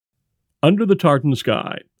Under the Tartan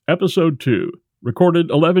Sky, Episode 2,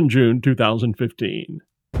 recorded 11 June 2015.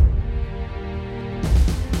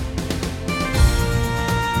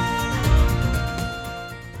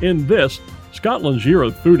 In this, Scotland's Year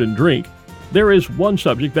of Food and Drink, there is one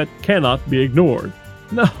subject that cannot be ignored.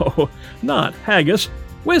 No, not haggis,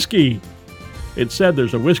 whiskey! It's said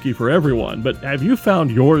there's a whiskey for everyone, but have you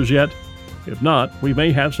found yours yet? If not, we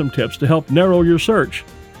may have some tips to help narrow your search.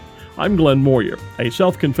 I'm Glenn Moyer, a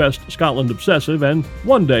self-confessed Scotland obsessive and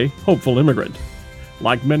one day hopeful immigrant.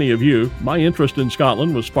 Like many of you, my interest in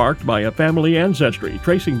Scotland was sparked by a family ancestry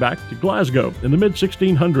tracing back to Glasgow in the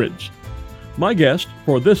mid-1600s. My guest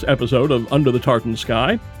for this episode of Under the Tartan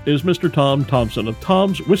Sky is Mr. Tom Thompson of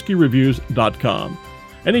Tom'sWhiskeyReviews.com,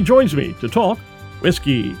 and he joins me to talk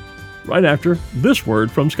whiskey right after this word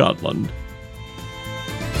from Scotland.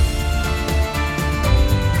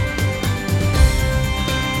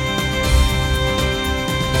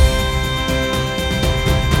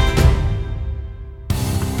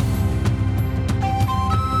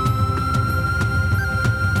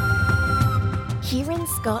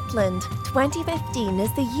 Scotland, 2015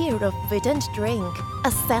 is the Year of Food and Drink,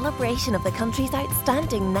 a celebration of the country's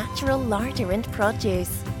outstanding natural larder and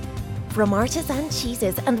produce. From artisan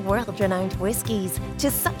cheeses and world-renowned whiskies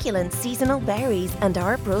to succulent seasonal berries and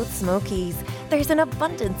Arbroath smokies, there's an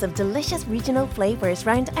abundance of delicious regional flavours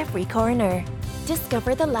round every corner.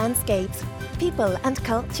 Discover the landscapes, people and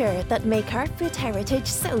culture that make our food heritage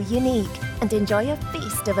so unique, and enjoy a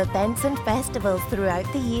feast of events and festivals throughout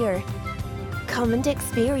the year. Come and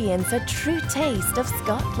experience a true taste of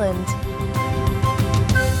Scotland.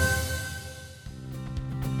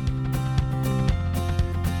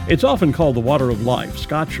 It's often called the water of life,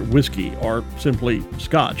 Scotch whiskey, or simply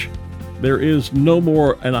Scotch. There is no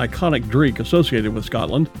more an iconic drink associated with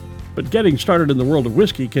Scotland, but getting started in the world of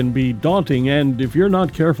whiskey can be daunting and, if you're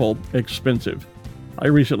not careful, expensive. I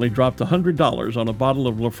recently dropped $100 on a bottle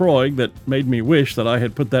of Laphroaig that made me wish that I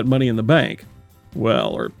had put that money in the bank.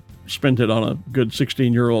 Well, or spent it on a good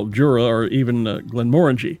 16-year-old Jura or even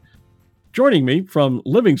Glenmorangie. Joining me from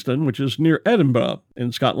Livingston, which is near Edinburgh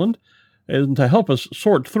in Scotland, and to help us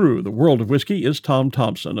sort through the world of whiskey is Tom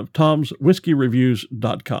Thompson of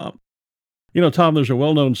Tom'sWhiskeyReviews.com. You know, Tom, there's a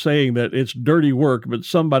well-known saying that it's dirty work, but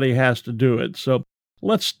somebody has to do it. So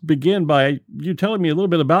let's begin by you telling me a little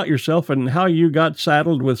bit about yourself and how you got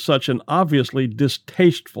saddled with such an obviously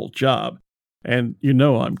distasteful job. And you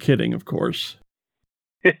know I'm kidding, of course.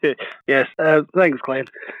 Yes, thanks, Glenn.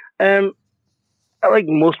 Like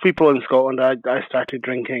most people in Scotland, I started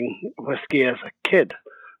drinking whiskey as a kid,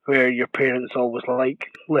 where your parents always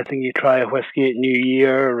like letting you try a whiskey at New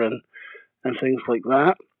Year and things like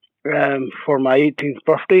that. For my 18th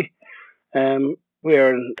birthday,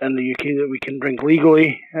 we're in the UK that we can drink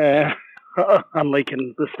legally, unlike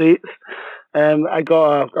in the States. I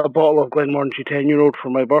got a bottle of Glenmorangie 10-year-old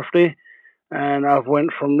for my birthday. And I've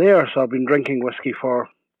went from there, so I've been drinking whiskey for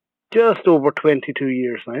just over 22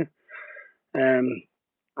 years now.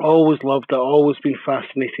 Always loved it, always been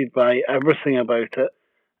fascinated by everything about it.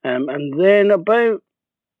 And then about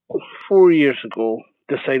 4 years ago,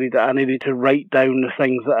 decided that I needed to write down the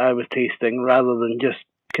things that I was tasting rather than just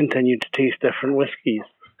continue to taste different whiskies.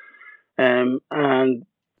 And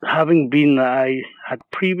having been that I had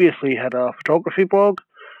previously had a photography blog,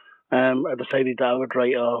 I decided that I would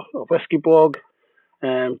write a whiskey blog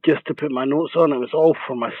just to put my notes on. It was all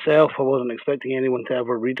for myself. I wasn't expecting anyone to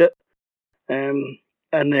ever read it. And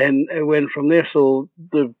then it went from there. So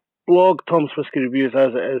the blog, Tom's Whiskey Reviews,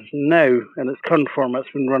 as it is now, in its current format,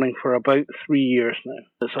 it's been running for about 3 years now.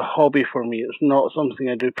 It's a hobby for me. It's not something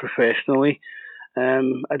I do professionally.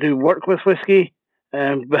 I do work with whiskey,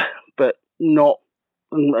 but not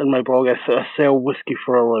in my blog. I sell whiskey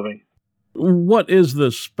for a living. What is the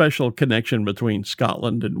special connection between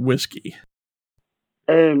Scotland and whiskey?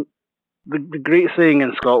 The great saying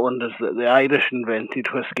in Scotland is that the Irish invented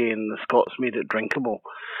whiskey and the Scots made it drinkable.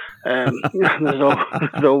 There's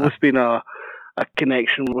always been a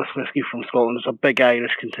connection with whiskey from Scotland. There's a big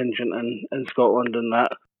Irish contingent in Scotland, and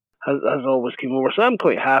that has always came over. So I'm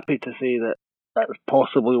quite happy to say that that's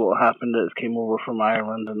possibly what happened. It came over from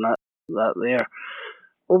Ireland and that there.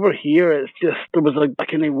 Over here, it's just, there was a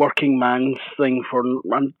kind of working man's thing for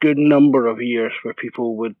a good number of years where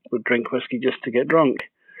people would drink whiskey just to get drunk.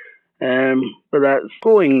 But that's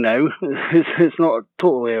going now. It's not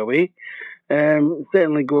totally away.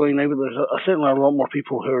 Certainly going now, but there's certainly a lot more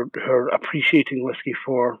people who are appreciating whiskey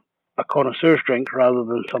for a connoisseur's drink rather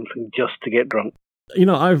than something just to get drunk. You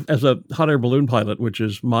know, as a hot air balloon pilot, which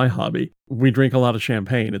is my hobby, we drink a lot of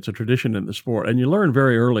champagne. It's a tradition in the sport. And you learn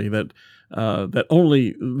very early that the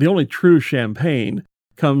only true champagne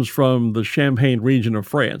comes from the Champagne region of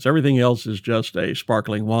France. Everything else is just a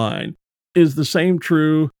sparkling wine. Is the same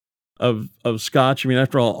true of Scotch? I mean,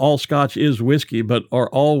 after all Scotch is whiskey, but are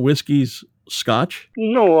all whiskeys Scotch?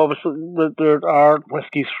 No, obviously there are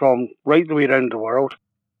whiskies from right the way around the world.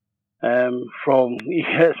 From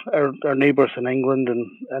our neighbours in England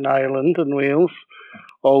and Ireland and Wales,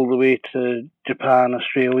 all the way to Japan,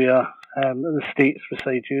 Australia, the States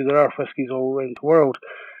beside you. There are whiskies all around the world.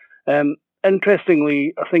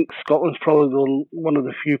 Interestingly, I think Scotland's probably one of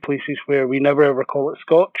the few places where we never ever call it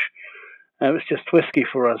Scotch. It's just whiskey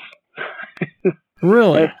for us.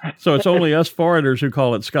 Really? So it's only us foreigners who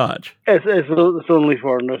call it Scotch? It's only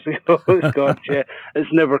foreigners who call it Scotch, yeah.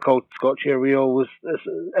 It's never called Scotch here. We always,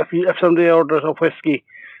 if somebody orders a whiskey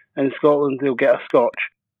in Scotland, they'll get a Scotch.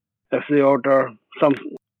 If they order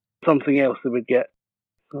something else, they would get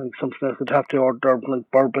like something else. They'd have to order like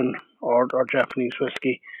bourbon or Japanese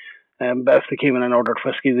whiskey. But if they came in and ordered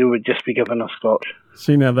whiskey, they would just be given a Scotch.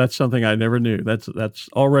 See, now that's something I never knew. That's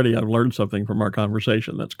already I've learned something from our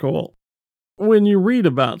conversation. That's cool. When you read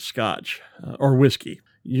about Scotch or whiskey,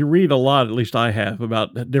 you read a lot, at least I have,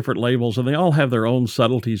 about different labels, and they all have their own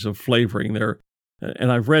subtleties of flavoring.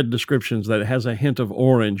 And I've read descriptions that it has a hint of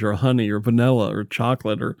orange or honey or vanilla or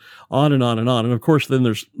chocolate or on and on and on. And of course, then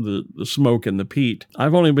there's the smoke and the peat.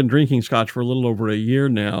 I've only been drinking Scotch for a little over a year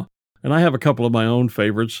now, and I have a couple of my own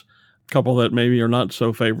favorites, a couple that maybe are not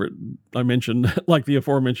so favorite. I mentioned, like the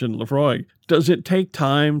aforementioned Laphroaig. Does it take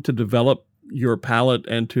time to develop your palate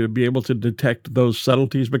and to be able to detect those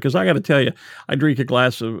subtleties? Because I got to tell you, I drink a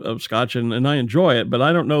glass of Scotch and I enjoy it, but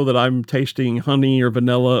I don't know that I'm tasting honey or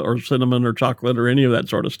vanilla or cinnamon or chocolate or any of that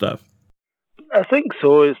sort of stuff. I think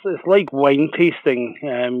so. It's like wine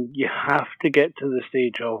tasting. You have to get to the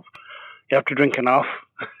stage of you have to drink enough,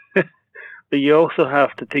 but you also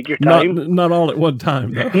have to take your time. Not all at one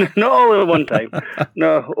time, though. Not all at one time.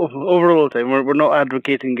 No, over a long time. We're not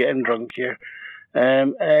advocating getting drunk here.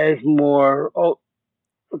 It is more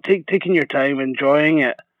taking your time, enjoying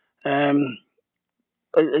it,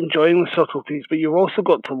 enjoying the subtleties, but you've also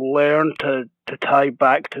got to learn to tie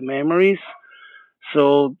back to memories.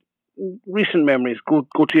 So recent memories, go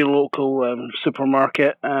to your local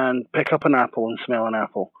supermarket and pick up an apple and smell an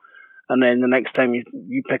apple. And then the next time you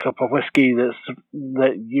pick up a whiskey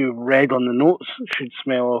that you read on the notes should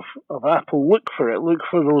smell of apple, look for it, look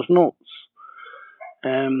for those notes.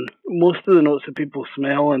 Most of the notes that people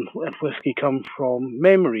smell in whiskey come from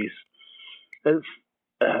memories.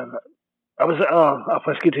 I was at a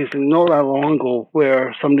whiskey tasting not that long ago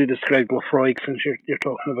where somebody described Laphroaig, since you're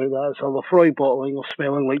talking about that. It's a Laphroaig bottling of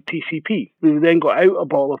smelling like TCP. We then got out a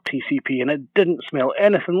bottle of TCP and it didn't smell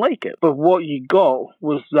anything like it. But what you got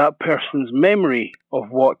was that person's memory of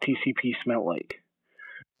what TCP smelled like.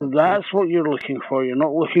 That's what you're looking for. You're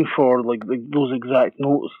not looking for like those exact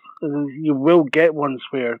notes. You will get ones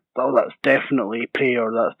where, oh, that's definitely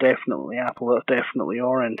pear, that's definitely apple, that's definitely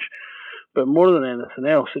orange. But more than anything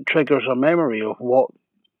else, it triggers a memory of what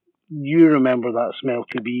you remember that smell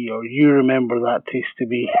to be, or you remember that taste to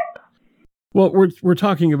be. Well, we're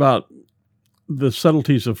talking about the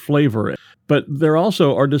subtleties of flavor, but there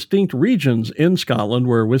also are distinct regions in Scotland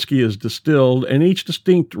where whiskey is distilled, and each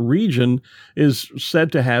distinct region is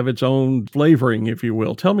said to have its own flavoring, if you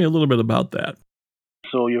will. Tell me a little bit about that.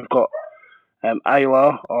 So you've got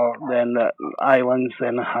Islay, or then the Islands,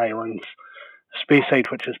 then the Highlands. Speyside,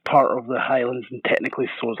 which is part of the Highlands, and technically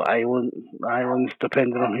so is Islands,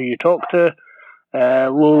 depending on who you talk to.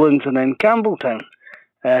 Lowlands, and then Campbelltown,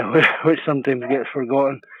 which sometimes gets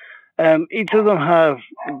forgotten. Each of them have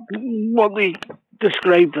what they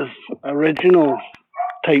described as original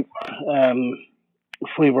type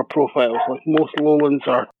flavour profiles. Like most Lowlands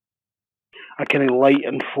are kind of light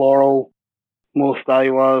and floral. Most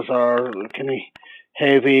Islas are kind of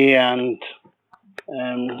heavy and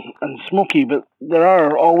smoky, but there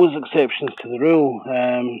are always exceptions to the rule.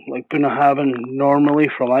 Like Bunnahabhain, normally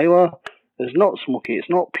from Islay, is not smoky, it's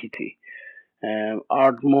not peaty.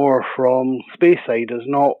 Ardmore from Speyside is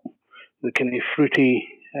not the kind of fruity,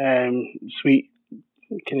 sweet,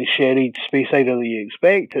 kind of sherried Speysider that you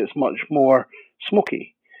expect. It's much more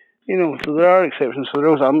smoky. So there are exceptions to the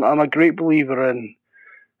rules. I'm a great believer in,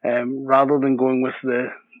 rather than going with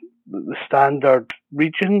the standard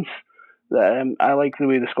regions, I like the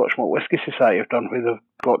way the Scotch Malt Whisky Society have done, where they've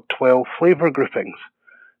got 12 flavour groupings,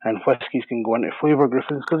 and whiskies can go into flavour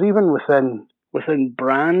groupings, because even within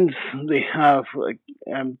brands, they have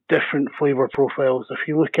different flavour profiles. If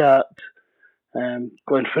you look at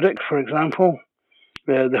Glenfiddich, for example,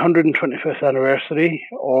 the 125th anniversary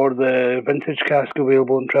or the vintage cask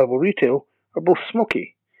available in travel retail are both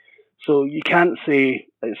smoky. So you can't say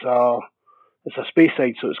it's a it's a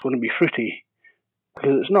Speyside, so it's going to be fruity,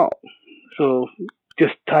 because it's not. So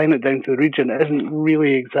just tying it down to the region isn't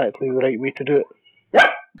really exactly the right way to do it.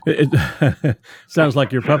 It sounds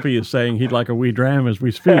like your puppy is saying he'd like a wee dram as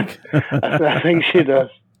we speak. I think she does.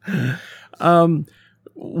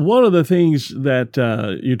 One of the things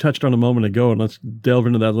that you touched on a moment ago, and let's delve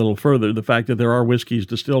into that a little further, the fact that there are whiskeys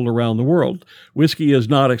distilled around the world. Whiskey is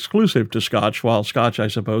not exclusive to Scotch, while Scotch, I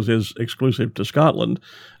suppose, is exclusive to Scotland.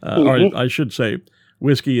 Or I should say,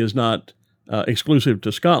 whiskey is not exclusive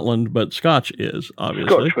to Scotland, but Scotch is,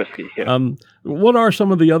 obviously. Scotch whiskey, yeah. What are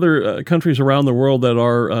some of the other countries around the world that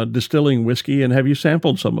are distilling whiskey, and have you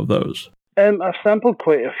sampled some of those? I've sampled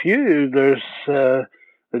quite a few. There's the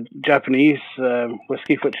Japanese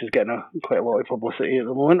whiskey, which is getting quite a lot of publicity at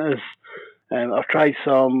the moment. I've tried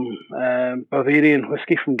some Bavarian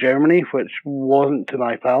whiskey from Germany, which wasn't to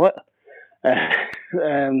my palate.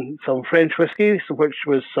 Some French whiskey, which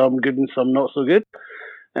was some good and some not so good.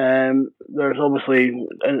 There's obviously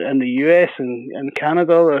in the US and in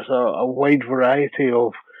Canada, there's a wide variety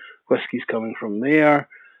of whiskies coming from there.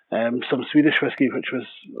 Some Swedish whiskey, which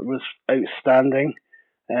was outstanding,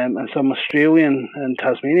 and some Australian and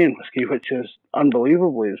Tasmanian whiskey, which is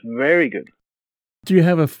unbelievably, it's very good. Do you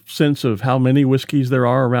have a sense of how many whiskeys there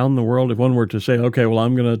are around the world? If one were to say, okay, well,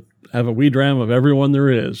 I'm going to have a wee dram of everyone there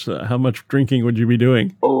is, how much drinking would you be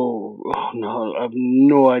doing? Oh no, I have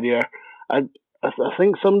no idea. I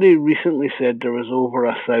think somebody recently said there was over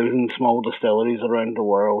 1,000 small distilleries around the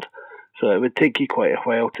world, so it would take you quite a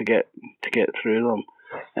while to get through them.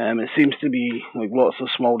 It seems to be like lots of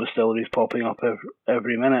small distilleries popping up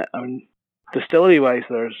every minute. I mean, distillery-wise,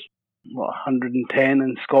 there's 110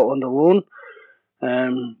 in Scotland alone.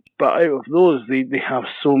 But out of those, they have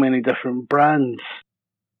so many different brands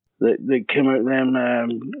that came out. Then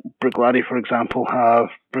Bruichladdich, for example, have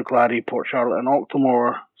Bruichladdich, Port Charlotte, and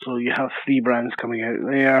Octomore. So you have 3 brands coming out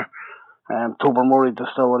there. Tobermory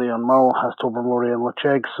Distillery on Mull has Tobermory and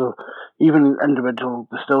Lacheg. So even individual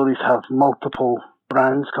distilleries have multiple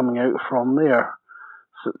brands coming out from there,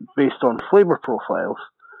 based on flavour profiles.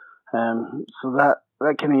 So that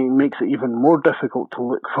kind of makes it even more difficult to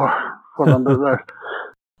look for them out there.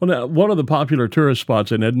 Well, now, one of the popular tourist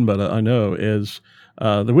spots in Edinburgh, I know, is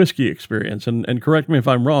the Whiskey Experience. And correct me if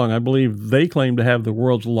I'm wrong, I believe they claim to have the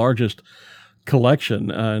world's largest collection.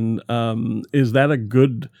 And is that a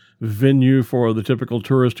good venue for the typical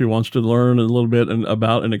tourist who wants to learn a little bit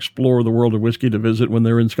about and explore the world of whiskey to visit when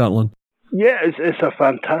they're in Scotland? Yeah, it's a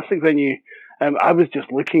fantastic venue. I was just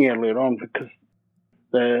looking earlier on because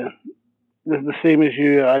the same as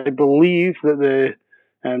you, I believe that the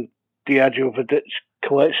Diageo Vidich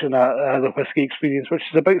collection at the Whiskey Experience, which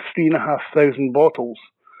is about 3,500 bottles,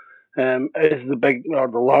 is the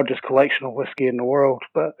largest collection of whiskey in the world.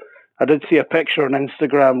 But I did see a picture on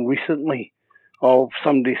Instagram recently of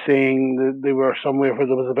somebody saying that they were somewhere where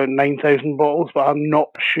there was about 9,000 bottles, but I'm not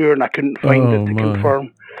sure and I couldn't find it to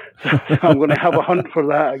confirm. So I'm going to have a hunt for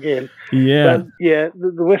that again. Yeah. But yeah,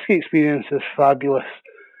 the Whiskey Experience is fabulous.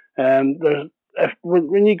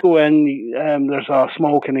 When you go in, there's a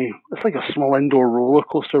small it's like a small indoor roller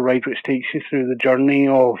coaster ride which takes you through the journey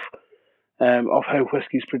of how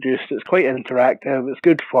whiskey's produced. It's quite interactive. It's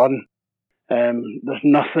good fun. There's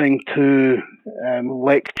nothing too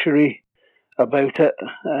lectury about it,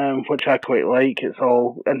 which I quite like. It's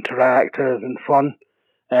all interactive and fun.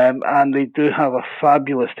 And they do have a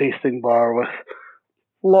fabulous tasting bar with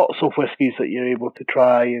lots of whiskies that you're able to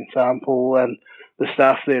try and sample, and the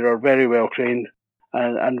staff there are very well trained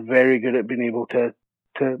and very good at being able to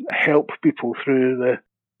help people through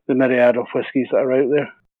the myriad of whiskies that are out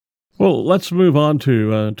there. Well, let's move on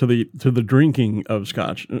to the drinking of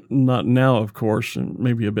Scotch. Not now, of course, and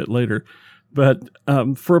maybe a bit later. But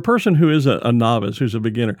for a person who is a novice, who's a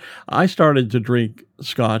beginner, I started to drink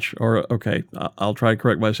Scotch, I'll try to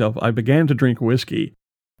correct myself. I began to drink whiskey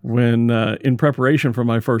when, in preparation for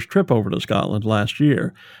my first trip over to Scotland last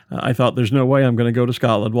year. I thought there's no way I'm going to go to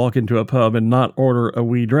Scotland, walk into a pub, and not order a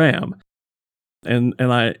wee dram. And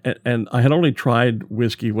I had only tried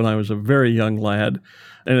whiskey when I was a very young lad,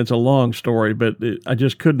 and it's a long story, but I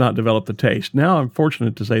just could not develop the taste. Now I'm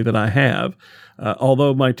fortunate to say that I have,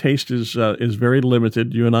 although my taste is very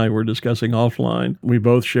limited. You and I were discussing offline. We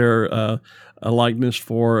both share a likeness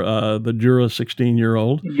for the Jura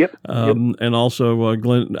 16-year-old. Yep. And also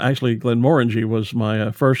Glenmorangie was my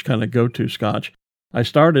first kind of go-to Scotch. I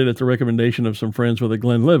started at the recommendation of some friends with a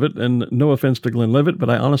Glenlivet, and no offense to Glenlivet, but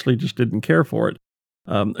I honestly just didn't care for it.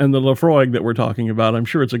 And the Laphroaig that we're talking about, I'm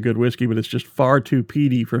sure it's a good whiskey, but it's just far too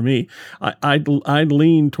peaty for me. I'd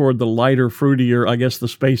lean toward the lighter, fruitier, I guess the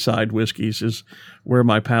Speyside whiskeys is where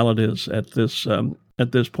my palate is at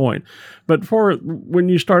this point. But for when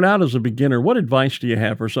you start out as a beginner, what advice do you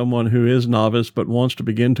have for someone who is novice but wants to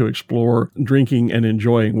begin to explore drinking and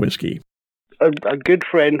enjoying whiskey? A good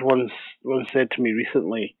friend once said to me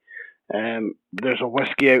recently, there's a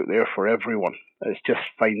whiskey out there for everyone. It's just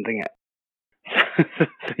finding it.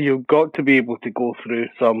 So you've got to be able to go through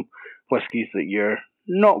some whiskies that you're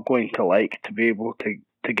not going to like to be able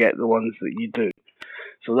to get the ones that you do.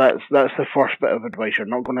 So that's the first bit of advice. You're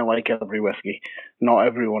not going to like every whiskey. Not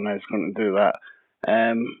everyone is going to do that.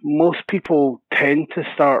 Most people tend to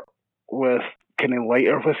start with kind of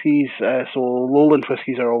lighter whiskies. So lowland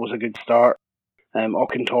whiskies are always a good start.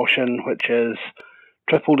 Auchentoshan, which is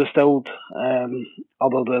triple distilled,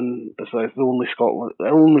 other than it's like the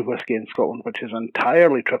only whiskey in Scotland which is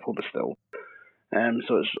entirely triple distilled.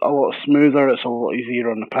 So it's a lot smoother, it's a lot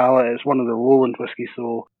easier on the palate. It's one of the lowland whiskies,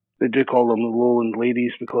 so they do call them the lowland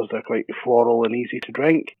ladies because they're quite floral and easy to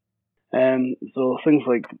drink. So things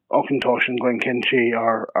like Auchentoshan and Glenkinchie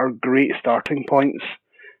are great starting points.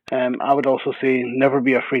 I would also say never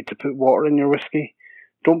be afraid to put water in your whiskey.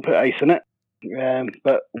 Don't put ice in it.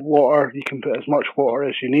 But water, you can put as much water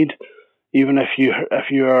as you need, even if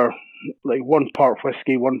you are like 1 part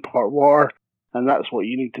whiskey, 1 part water, and that's what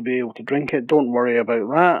you need to be able to drink it. Don't worry about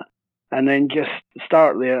that, and then just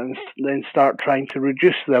start there and then start trying to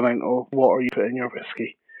reduce the amount of water you put in your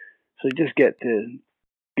whiskey. So just get it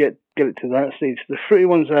to that stage. The fruity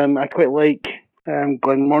ones, I quite like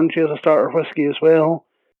Glenmorangie as a starter whiskey as well.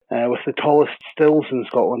 With the tallest stills in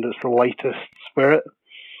Scotland, it's the lightest spirit.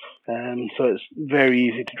 So it's very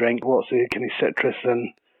easy to drink, lots of kind of citrus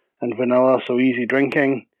and vanilla, so easy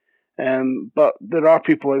drinking. But there are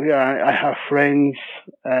people out there, I have friends,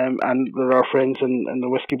 and there are friends in the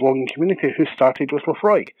whiskey blogging community who started with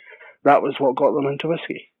Laphroaig. That was what got them into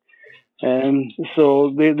whiskey.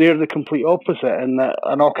 So they're the complete opposite, and that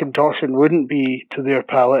an Auchentoshan wouldn't be to their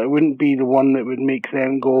palate, it wouldn't be the one that would make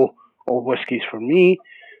them go, oh, whiskey's for me.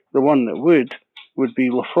 The one that would be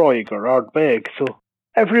Laphroaig or Ardbeg. So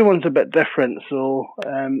everyone's a bit different, so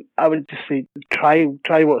I would just say try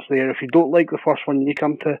what's there. If you don't like the first one you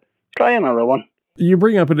come to, try another one. You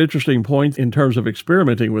bring up an interesting point in terms of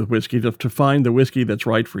experimenting with whiskey to find the whiskey that's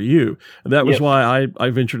right for you. That was why I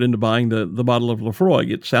ventured into buying the bottle of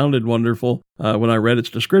Laphroaig. It sounded wonderful when I read its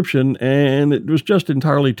description, and it was just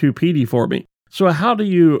entirely too peaty for me. So how do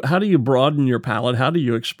you broaden your palate? How do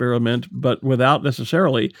you experiment, but without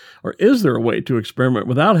necessarily, or is there a way to experiment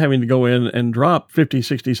without having to go in and drop 50,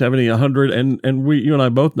 60, 70, 100, and you and I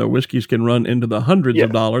both know whiskeys can run into the hundreds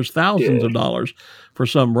of dollars, thousands of dollars for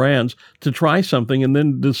some brands to try something and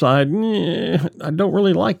then decide, I don't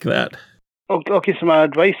really like that. Okay, so my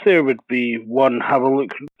advice there would be, 1, have a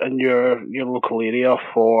look in your local area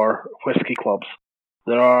for whiskey clubs.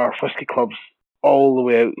 There are whiskey clubs all the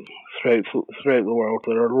way out throughout the world.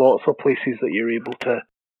 There are lots of places that you're able to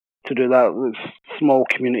do that. There's small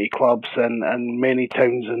community clubs and many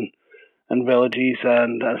towns and villages,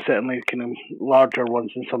 and certainly kind of larger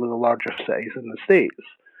ones in some of the larger cities in the States.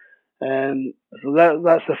 So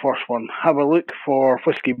that's the first one. Have a look for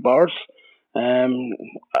whiskey bars. I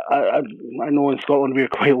know in Scotland we're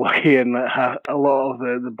quite lucky in that a lot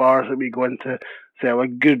of the bars that we go into sell a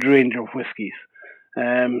good range of whiskies.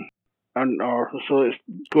 So it's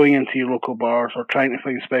going into your local bars or trying to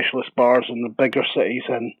find specialist bars in the bigger cities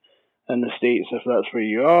in the States, if that's where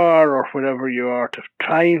you are or wherever you are, to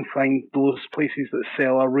try and find those places that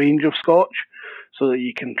sell a range of scotch so that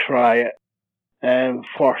you can try it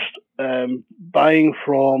first. Buying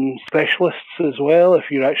from specialists as well.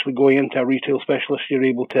 If you're actually going into a retail specialist, you're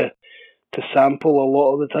able to sample a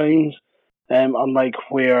lot of the times, unlike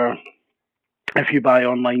where if you buy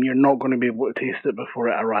online, you're not going to be able to taste it before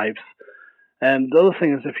it arrives. The other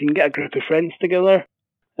thing is, if you can get a group of friends together,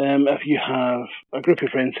 if you have a group of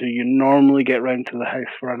friends who you normally get round to the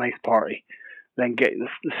house for a nice party, then get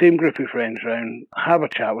the same group of friends round, have a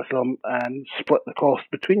chat with them, and split the cost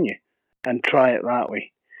between you, and try it that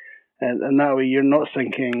way. And that way you're not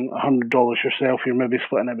sinking $100 yourself, you're maybe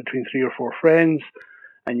splitting it between 3 or 4 friends,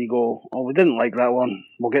 and you go, oh, we didn't like that one,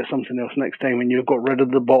 we'll get something else next time, and you've got rid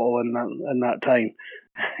of the bottle in that time.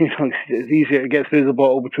 It's easier to get through the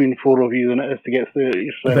bottle between 4 of you than it is to get through it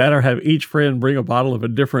yourself. Better have each friend bring a bottle of a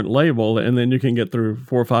different label, and then you can get through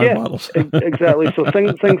 4 or 5 bottles. Exactly. So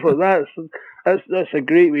things like that, that's a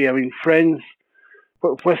great way. I mean, friends,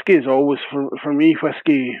 but whiskey is always, for me,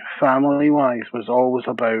 whiskey, family-wise, was always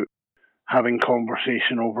about having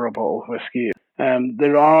conversation over a bottle of whiskey.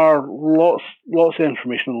 There are lots of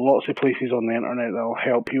information, lots of places on the internet that will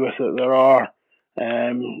help you with it. There are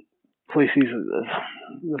places,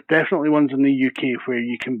 there's definitely ones in the UK where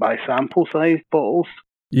you can buy sample-sized bottles.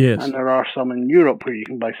 Yes. And there are some in Europe where you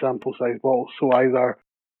can buy sample-sized bottles, so either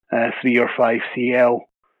 3 or 5 CL.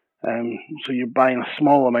 So you're buying a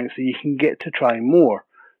small amount so you can get to try more.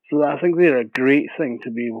 So I think they're a great thing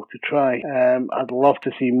to be able to try. I'd love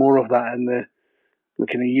to see more of that in the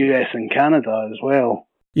kind of US and Canada as well.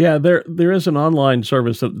 Yeah, there is an online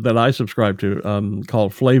service that I subscribe to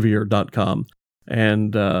called Flavier.com.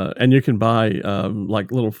 And you can buy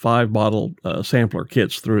like little 5-bottle sampler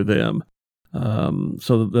kits through them.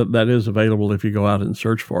 So that is available if you go out and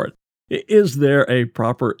search for it. Is there a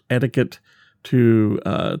proper etiquette to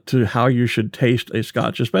how you should taste a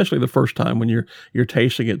Scotch, especially the first time when you're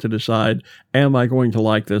tasting it, to decide, am I going to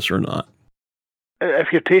like this or not?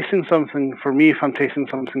 If you're tasting something, for me, if I'm tasting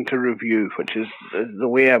something to review, which is the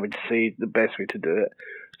way I would say the best way to do it.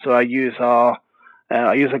 So I use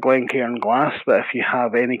a Glencairn glass, but if you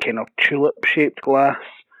have any kind of tulip-shaped glass,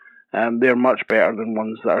 they're much better than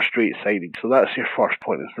ones that are straight-sided. So that's your first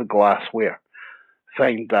point, is the glassware.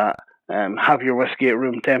 Find that. Have your whiskey at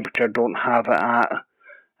room temperature. Don't have it at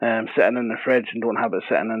sitting in the fridge, and don't have it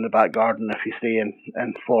sitting in the back garden if you stay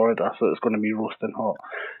in Florida, so it's going to be roasting hot.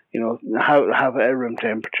 Have it at room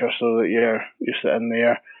temperature so that you're sitting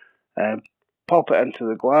there. Pop it into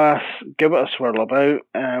the glass, give it a swirl about,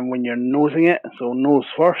 and when you're nosing it, so nose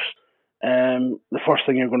first, the first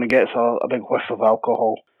thing you're going to get is a big whiff of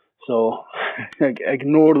alcohol. So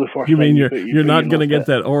ignore the first. You mean you're not going to get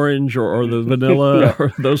that orange or the vanilla no.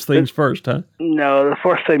 or those things first, huh? No, the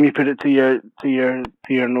first time you put it to your nose,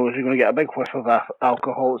 you're going to get a big whiff of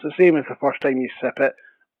alcohol. It's the same as the first time you sip it.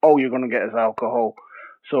 All you're going to get is alcohol.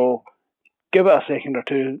 So give it a second or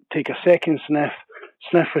two. Take a second sniff.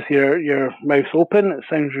 Sniff with your mouth open. It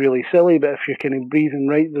sounds really silly, but if you're kind of breathing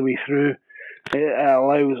right the way through, it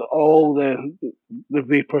allows all the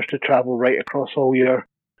vapors to travel right across all your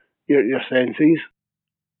senses,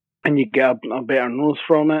 and you get a better nose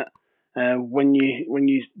from it. When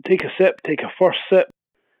you take a sip, take a first sip.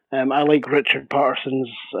 I like Richard Patterson's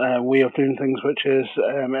way of doing things, which is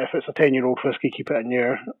if it's a 10-year-old whiskey, keep it in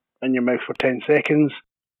your mouth for 10 seconds.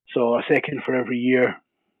 So a second for every year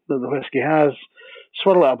that the whiskey has.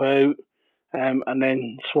 Swirl it about, and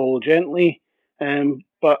then swallow gently.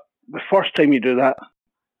 But the first time you do that,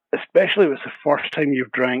 especially if it's the first time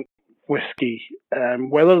you've drank whiskey,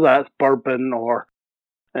 whether that's bourbon or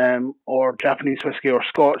Japanese whiskey or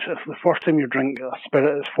Scotch, if the first time you drink a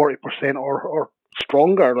spirit is 40% or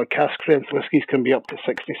stronger, like cask strength whiskies can be up to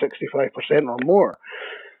 60-65% or more,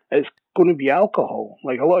 it's going to be alcohol.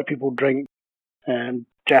 Like a lot of people drink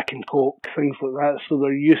Jack and Coke, things like that, so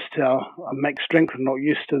they're used to a mixed drink, they're not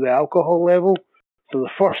used to the alcohol level. So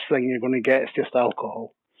the first thing you're going to get is just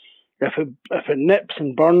alcohol. If it nips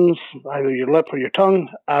and burns either your lip or your tongue,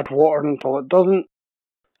 add water until it doesn't,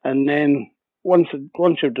 and then once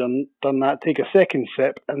you've done that, take a second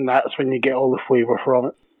sip, and that's when you get all the flavour from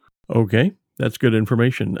it. Okay, that's good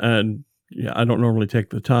information. And yeah, I don't normally take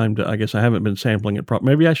the time to. I guess I haven't been sampling it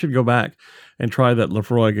properly. Maybe I should go back and try that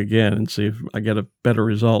Laphroaig again and see if I get a better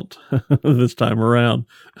result this time around.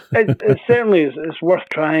 It certainly is. It's worth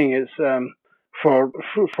trying. It's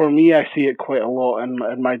for me, I see it quite a lot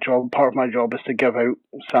in my job. Part of my job is to give out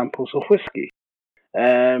samples of whiskey,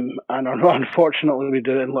 and unfortunately we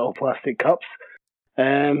do it in little plastic cups.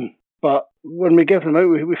 But when we give them out,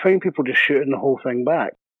 we find people just shooting the whole thing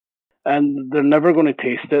back. And they're never going to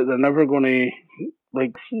taste it. They're never going to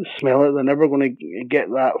smell it. They're never going to get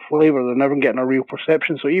that flavour. They're never getting a real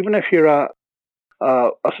perception. So even if you're a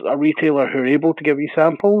retailer who are able to give you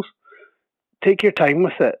samples, take your time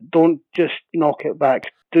with it. Don't just knock it back.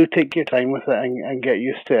 Do take your time with it and get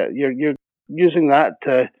used to it. You're using that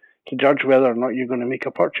to judge whether or not you're going to make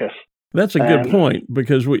a purchase. That's a good point,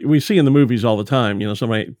 because we see in the movies all the time,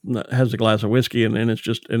 somebody has a glass of whiskey and it's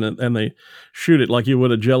just, and they shoot it like you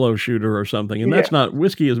would a Jell-O shooter or something. And that's not,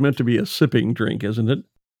 whiskey is meant to be a sipping drink, isn't it?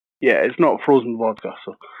 Yeah, it's not frozen vodka.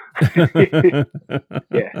 So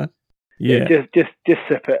yeah. Just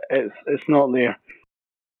sip it. It's not there.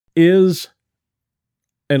 Is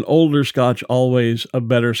an older Scotch always a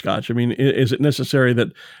better Scotch? I mean, is it necessary that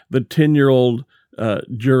the 10-year-old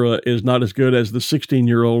Jura is not as good as the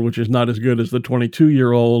 16-year-old, which is not as good as the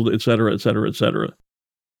 22-year-old, et cetera, et cetera, et cetera?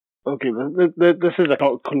 Okay, this is a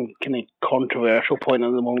kind of controversial point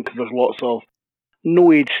at the moment, because there's lots of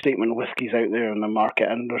no age statement whiskies out there in the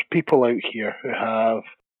market, and there's people out here who have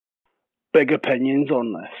big opinions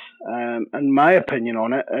on this. And my opinion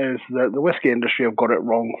on it is that the whiskey industry have got it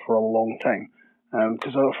wrong for a long time.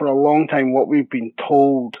 Because for a long time, what we've been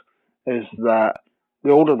told is that the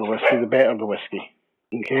older the whiskey, the better the whiskey.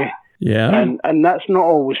 Okay. Yeah. And that's not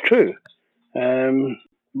always true.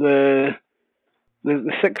 The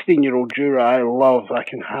 16-year-old Jura I love. I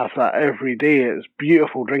can have that every day. It's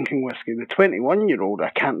beautiful drinking whiskey. The 21-year-old I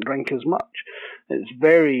can't drink as much. It's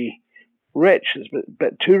very rich. It's a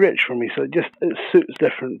bit too rich for me. So it suits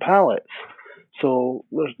different palates. So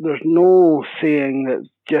there's no saying that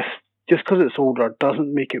just because it's older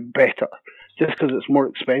doesn't make it better. Just because it's more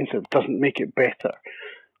expensive doesn't make it better.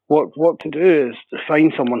 What to do is to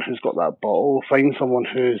find someone who's got that bottle, find someone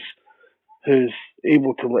who's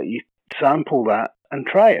able to let you sample that and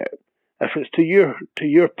try it. If it's to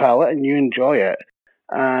your palate and you enjoy it,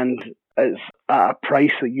 and it's at a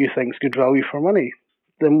price that you think is good value for money,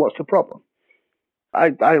 then what's the problem? I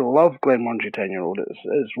love Glenmorangie 10-year-old.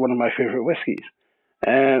 It's one of my favourite whiskies.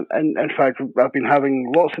 And in fact, I've been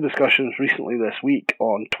having lots of discussions recently this week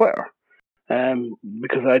on Twitter.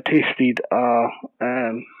 Because I tasted a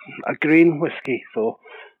grain whiskey. So,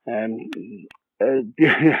 are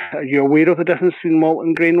you aware of the difference between malt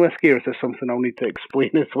and grain whiskey, or is this something I'll need to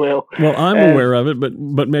explain as well? Well, I'm aware of it,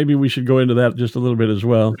 but maybe we should go into that just a little bit as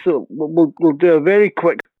well. So we'll do a very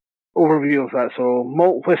quick overview of that. So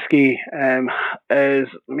malt whiskey is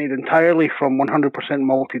made entirely from 100%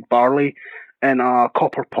 malted barley in a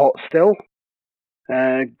copper pot still.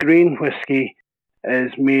 Grain whiskey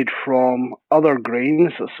is made from other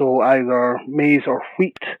grains, so either maize or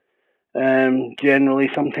wheat, generally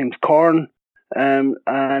sometimes corn, and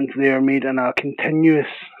they are made in a continuous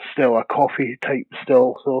still, a coffee type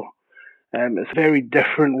still. So it's very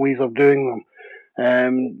different ways of doing them.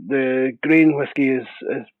 The grain whiskey is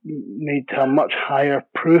made to a much higher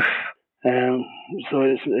proof, so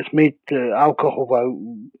it's made to alcohol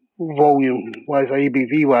volume wise,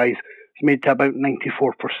 ABV wise, it's made to about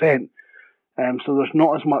 94%. So there's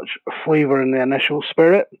not as much flavour in the initial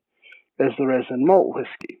spirit as there is in malt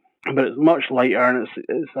whiskey, but it's much lighter, and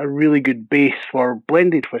it's a really good base for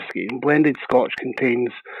blended whiskey. And blended Scotch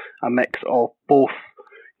contains a mix of both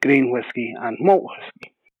grain whiskey and malt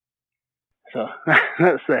whiskey. So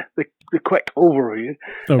that's the quick overview.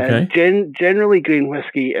 Okay. Generally, grain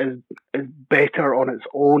whiskey is better on its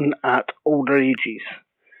own at older ages.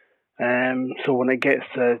 So when it gets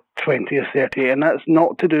to 20 or 30, and that's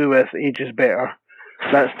not to do with age is better,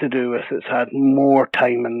 that's to do with it's had more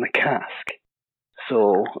time in the cask.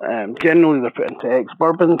 So generally they're put into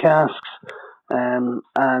ex-bourbon casks, and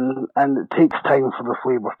it takes time for the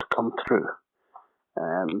flavour to come through.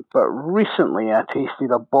 But recently I tasted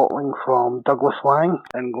a bottling from Douglas Wang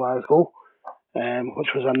in Glasgow,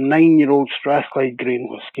 which was a 9-year-old Strathclyde grain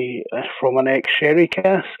whiskey from an ex-sherry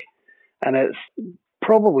cask, and it's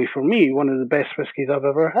probably for me one of the best whiskies I've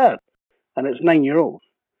ever had, and it's 9-year-old.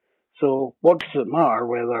 So what does it matter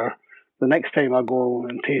whether the next time I go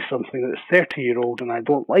and taste something that's 30-year-old and I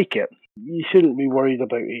don't like it? You shouldn't be worried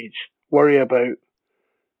about age. Worry about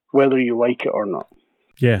whether you like it or not.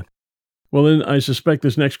 Yeah. Well, then I suspect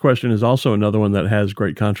this next question is also another one that has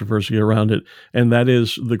great controversy around it, and that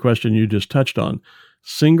is the question you just touched on.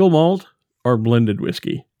 Single malt or blended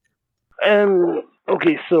whiskey?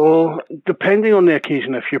 Okay, so depending on the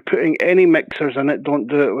occasion, if you're putting any mixers in it, don't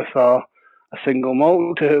do it with a single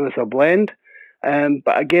malt, do it with a blend.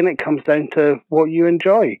 But again, it comes down to what you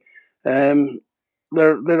enjoy.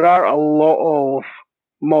 There are a lot of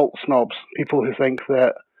malt snobs, people who think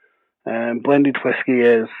that blended whiskey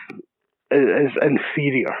is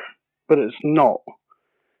inferior, but it's not.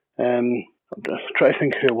 I'm trying to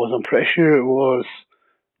think who it was. I'm pretty sure it was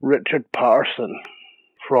Richard Patterson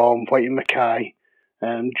from White and Mackay,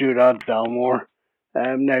 Jura Dalmore.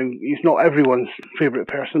 Now, he's not everyone's favourite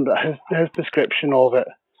person, but his description of it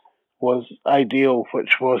was ideal,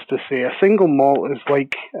 which was to say a single malt is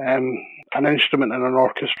like an instrument in an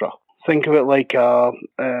orchestra. Think of it like a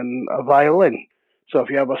violin. So if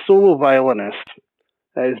you have a solo violinist,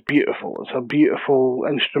 it's beautiful. It's a beautiful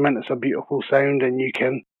instrument. It's a beautiful sound, and you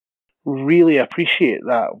can really appreciate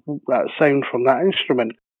that sound from that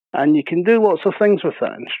instrument. And you can do lots of things with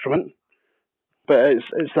that instrument, but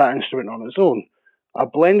it's that instrument on its own. A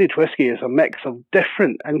blended whiskey is a mix of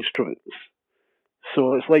different instruments.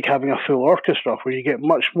 So it's like having a full orchestra where you get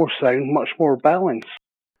much more sound, much more balance.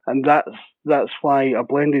 And that's why a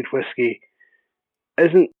blended whiskey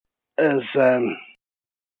isn't as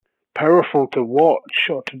powerful to watch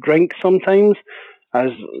or to drink sometimes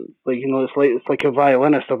as, like, you know, it's like a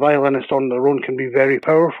violinist. A violinist on their own can be very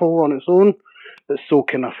powerful on its own, but so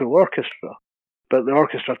can a full orchestra. But the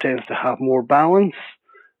orchestra tends to have more balance,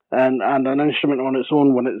 and an instrument on its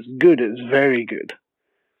own, when it's good, it's very good.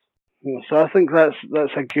 So I think that's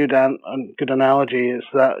a good good analogy. Is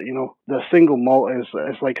that the single malt is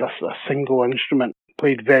like a single instrument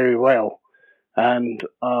played very well, and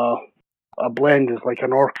a blend is like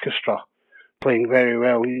an orchestra playing very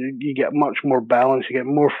well. You get much more balance, you get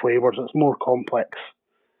more flavors. It's more complex,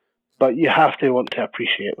 but you have to want to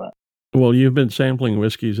appreciate that. Well, you've been sampling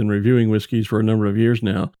whiskeys and reviewing whiskeys for a number of years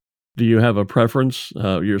now. Do you have a preference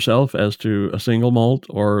yourself as to a single malt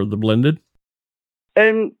or the blended?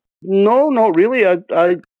 No, not really.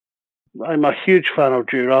 I'm a huge fan of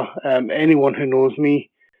Jura. Anyone who knows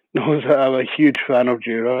me knows that I'm a huge fan of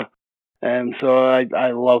Jura. So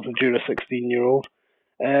I love the Jura 16-year-old.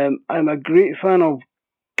 I'm a great fan of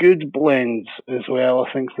good blends as well,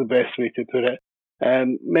 I think is the best way to put it.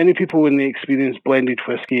 Many people, when they experience blended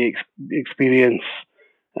whiskey, experience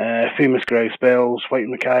famous Grouse Bells, White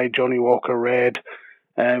Mackay, Johnny Walker Red,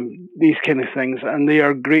 these kind of things, and they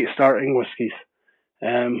are great starting whiskies.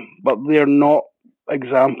 But they're not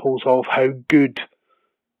examples of how good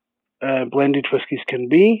blended whiskies can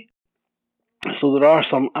be. So there are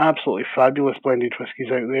some absolutely fabulous blended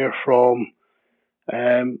whiskies out there from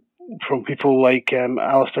people like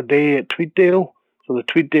Alistair Day at Tweeddale. So the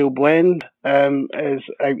Tweeddale blend is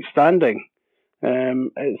outstanding.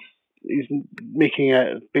 He's making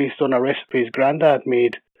it based on a recipe his granddad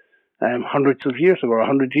made hundreds of years ago, or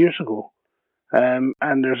 100 years ago.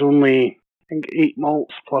 And there's only, I think, 8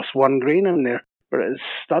 malts plus 1 grain in there, but it's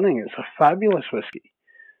stunning. It's a fabulous whiskey.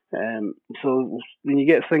 So when you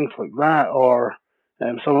get things like that, or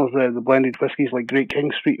some of the blended whiskies like Great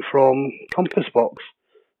King Street from Compass Box,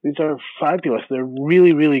 these are fabulous. They're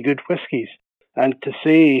really, really good whiskies. And to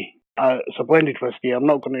say it's a blended whiskey, I'm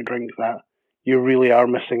not going to drink that, you really are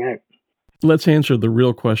missing out. Let's answer the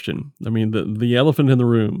real question. I mean, the elephant in the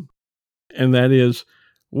room, and that is,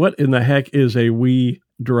 what in the heck is a wee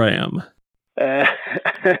dram? So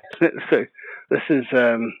this is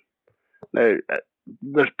now.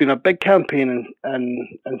 There's been a big campaign in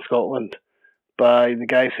Scotland by the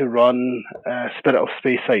guys who run Spirit of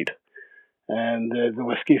Speyside and the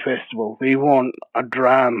Whisky Festival. They want a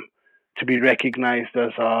dram to be recognised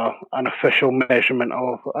as an official measurement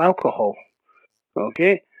of alcohol.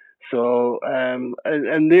 Okay, so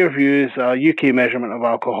in their views, a UK measurement of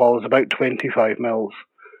alcohol is about 25 mils.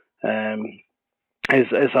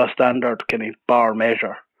 Is a standard kind of bar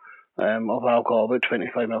measure of alcohol, about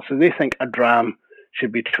 25 mils. So they think a dram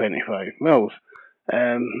should be 25 mils.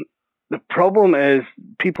 The problem is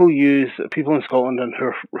people in Scotland and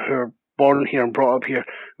who are born here and brought up here,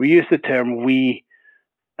 we use the term "we"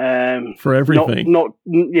 for everything.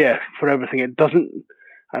 For everything. It doesn't.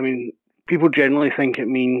 I mean, people generally think it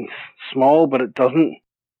means small, but it doesn't.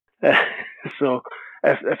 So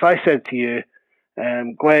if I said to you,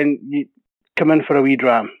 Glenn, you come in for a wee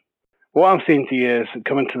dram, what I'm saying to you is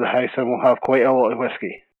come into the house and we'll have quite a lot of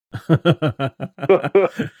whiskey.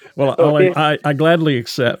 Well, okay. I gladly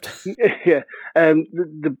accept. Yeah.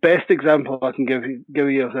 The best example I can give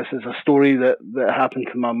you of this is a story that happened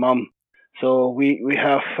to my mum. So we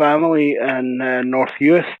have family in North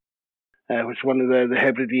Uist, which is one of the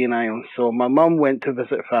Hebridean islands. So my mum went to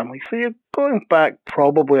visit family. So you're going back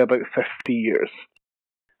probably about 50 years.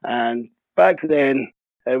 And back then,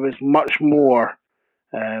 it was much more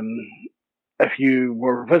if you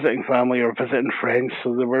were visiting family or visiting friends.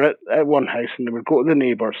 So they were at one house and they would go to the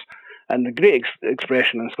neighbours. And the great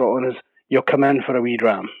expression in Scotland is, you'll come in for a wee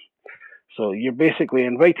dram. So you're basically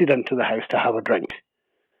invited into the house to have a drink.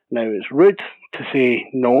 Now, it's rude to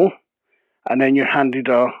say no, and then you're handed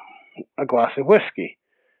a glass of whiskey.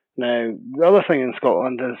 Now, the other thing in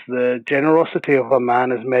Scotland is the generosity of a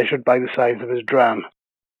man is measured by the size of his dram.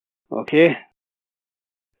 Okay?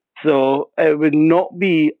 So it would not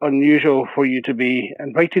be unusual for you to be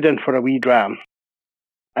invited in for a wee dram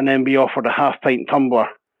and then be offered a half-pint tumbler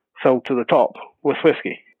filled to the top with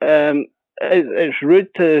whiskey. It's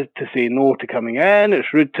rude to say no to coming in.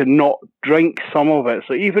 It's rude to not drink some of it.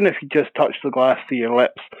 So even if you just touch the glass to your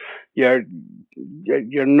lips, you're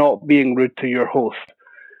not being rude to your host.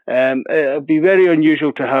 It would be very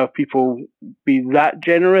unusual to have people be that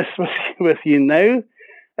generous with you now.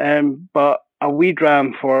 But a wee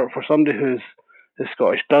dram for somebody who's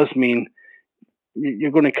Scottish does mean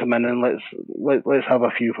you're going to come in and let's have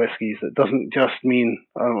a few whiskies. It doesn't just mean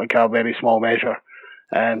like a very small measure.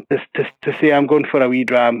 To say I'm going for a wee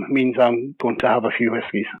dram means I'm going to have a few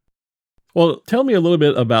whiskies. Well, tell me a little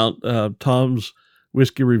bit about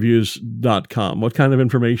Tom'sWhiskeyReviews.com. What kind of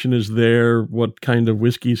information is there? What kind of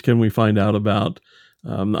whiskeys can we find out about?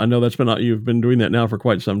 I know you've been doing that now for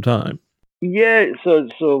quite some time. Yeah,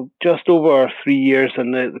 so just over 3 years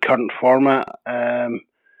in the current format.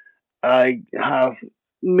 I have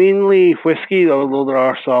mainly whiskey, although there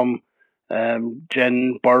are some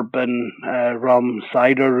gin, bourbon, rum,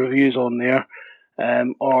 cider reviews on there.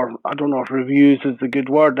 Or I don't know if reviews is the good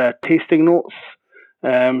word. Tasting notes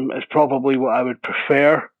is probably what I would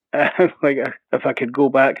prefer. Like if I could go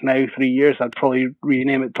back now 3 years, I'd probably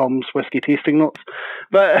rename it Tom's Whiskey Tasting Notes,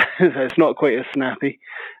 but it's not quite as snappy.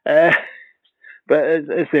 But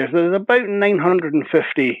it's there. So there's about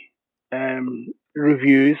 950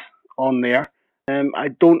 reviews on there. I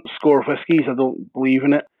don't score whiskies. I don't believe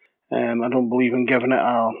in it. I don't believe in giving it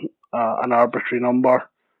an arbitrary number.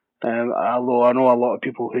 Although I know a lot of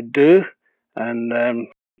people who do, and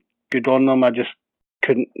good on them. I just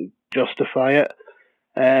couldn't justify it.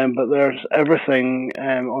 But there's everything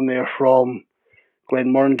on there from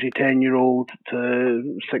Glenmorangie 10-year-old to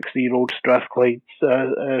 60-year-old Strathclyde,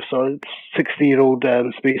 60-year-old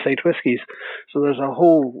Speyside whiskies. So there's a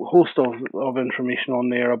whole host of information on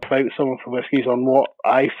there about some of the whiskies on what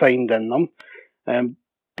I find in them.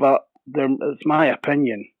 But it's my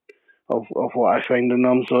opinion of what I find in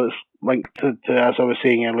them. So it's linked to, as I was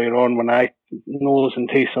saying earlier on, when I nose and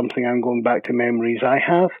taste something, I'm going back to memories I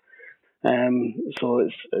have. So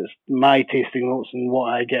it's my tasting notes and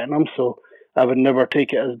what I get in them. So I would never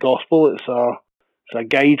take it as gospel. It's a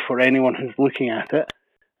guide for anyone who's looking at it.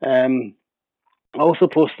 I also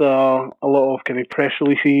post a lot of kind of press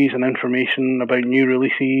releases and information about new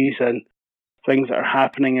releases and things that are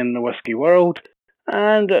happening in the whiskey world.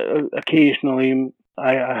 And occasionally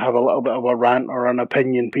I have a little bit of a rant or an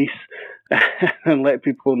opinion piece and let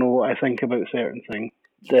people know what I think about certain things.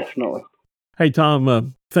 Definitely. Hey,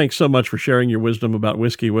 Tom, thanks so much for sharing your wisdom about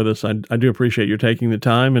whiskey with us. I do appreciate you taking the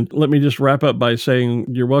time. And let me just wrap up by saying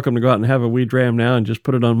you're welcome to go out and have a wee dram now and just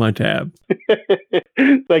put it on my tab.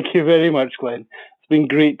 Thank you very much, Glenn. It's been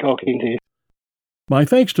great talking to you. My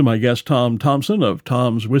thanks to my guest, Tom Thompson of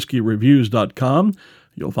Tom'sWhiskeyReviews.com.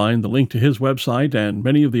 You'll find the link to his website and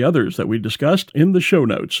many of the others that we discussed in the show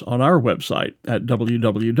notes on our website at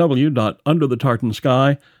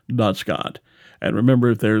www.underthetartansky.scot. And remember,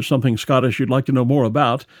 if there's something Scottish you'd like to know more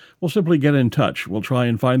about, well, simply get in touch. We'll try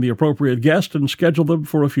and find the appropriate guest and schedule them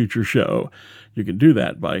for a future show. You can do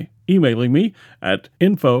that by emailing me at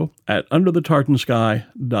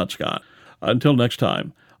info@underthetartansky.scot. Until next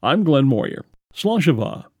time, I'm Glenn Moyer.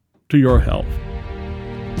 Slán to your health.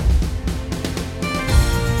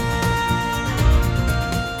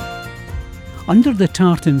 Under the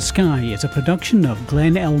Tartan Sky is a production of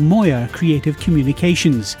Glenn L. Moyer Creative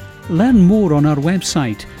Communications. Learn more on our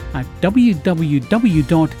website at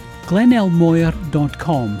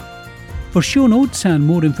www.glennlmoyer.com. For show notes and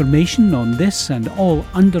more information on this and all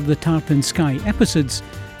Under the Tartan Sky episodes,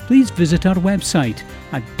 please visit our website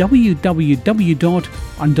at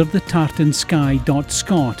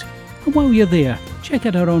www.underthetartansky.scot. And while you're there, check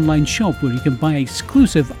out our online shop where you can buy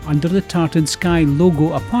exclusive Under the Tartan Sky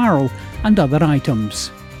logo apparel and other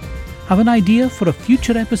items. Have an idea for a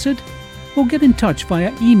future episode? Well, get in touch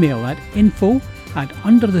via email at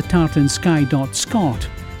info@underthetartansky.scot.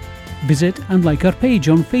 Visit and like our page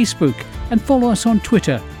on Facebook and follow us on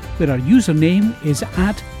Twitter, where our username is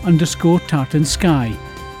 @_Tartan Sky.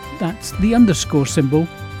 That's the underscore symbol,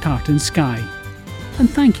 Tartan Sky. And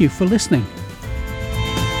thank you for listening.